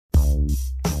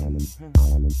We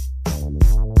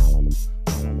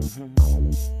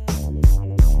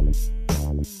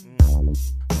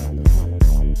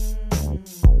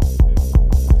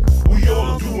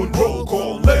all doing roll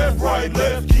call, left, right,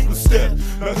 left, keep a step.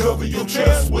 Now cover your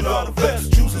chest without a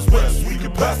vest. Choose as west, we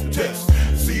can pass the test.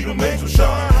 See them angels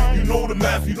shine. You know the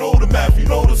math, you know the math, you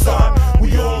know the sign.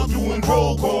 We all doing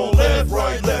roll call, left,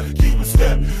 right, left, keep a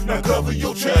step. Now cover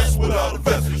your chest without a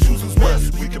vest. Choose as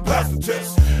west, we can pass the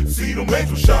test. See them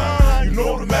angels shine. You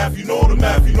know the math, you know the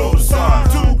math, you know the sign.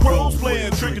 Two crows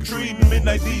playing trick or treat in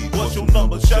midnight deed. What's your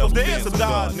number? Shadows dance of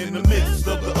God in the midst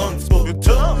of the unspoken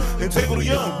tongue. And table the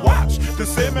young, watch the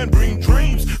Sandman bring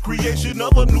dreams. Creation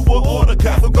of a newer order,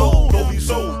 Catholic gold. Holy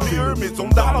soul, pyramids on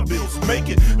dollar bills. Make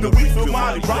it that we feel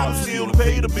mighty, rob seal to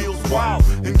pay the bills. Wow,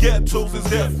 and ghettos is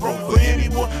death row for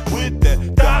anyone with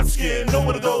that dark skin.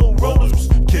 Nowhere to go, rollers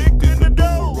kicked in the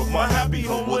door of my happy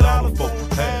home without a phone.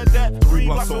 Had that 3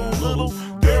 blocks on little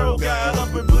girl got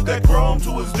up and put that chrome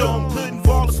to his dome. Couldn't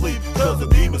fall asleep cause of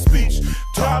demon speech.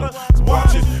 Tired of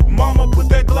watching mama put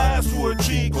that glass to her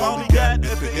cheek. All he got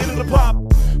at the end of the pop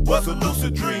was a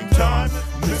lucid dream time.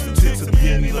 Mr. Tits at the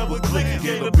end, he loved a click, he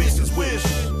gave the beast his wish.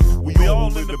 We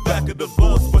all in the back of the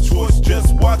bus, but yours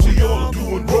just watching. Y'all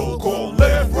doing roll call,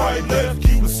 left, right, left,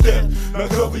 keep a step. Now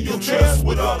cover your chest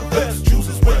without a vest. Choose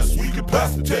as west, we can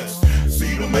pass the test.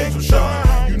 See them angels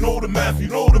shine. You know the math, you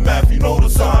know the math, you know the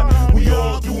sign. We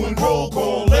all doing roll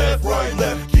call, left, right,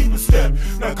 left, keep a step.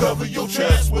 Now cover your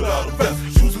chest without a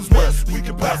vest. Choose as west, we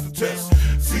can pass the test.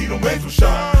 See them angels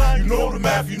shine. You know the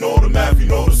math, you know the math, you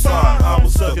know the sign. I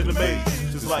was stuck in the maze,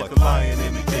 just like a lion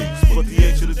in the cage. But the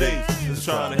edge of the days is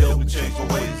trying to help me change my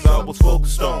ways. I was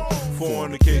focused on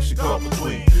fornication caught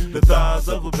between the thighs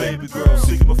of a baby girl,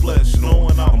 seeking my flesh,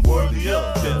 knowing I'm worthy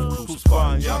of death.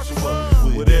 Crucifying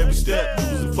Yahshua with every step,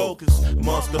 losing focus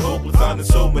amongst the hopeless. Finding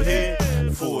so my head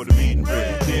before the meeting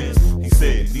bread. Then he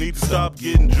said, you need to stop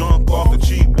getting drunk off the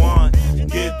cheap wine.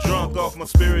 Get drunk off my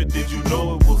spirit. Did you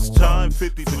know it was time?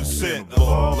 50% of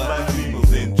all black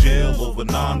females in jail over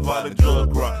non-violent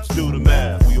drug crimes. Do the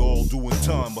math, we all doing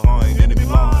time behind enemy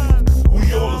lines.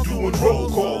 We all doing roll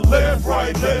call, left,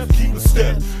 right, left, keep a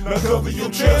step. Now cover your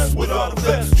chest without a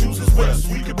vest. Choose as west,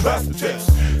 we can pass the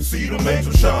test. See them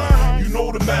angels shine. You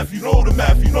know the math, you know the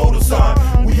math, you know the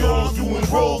sign. We all doing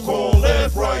roll call,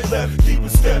 left, right, left, keep a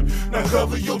step. Now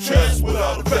cover your chest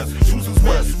without a vest. Choose as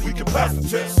west, we can pass the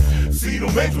test. See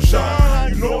them angels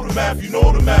shine. You know the math, you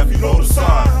know the math, you know the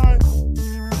sign.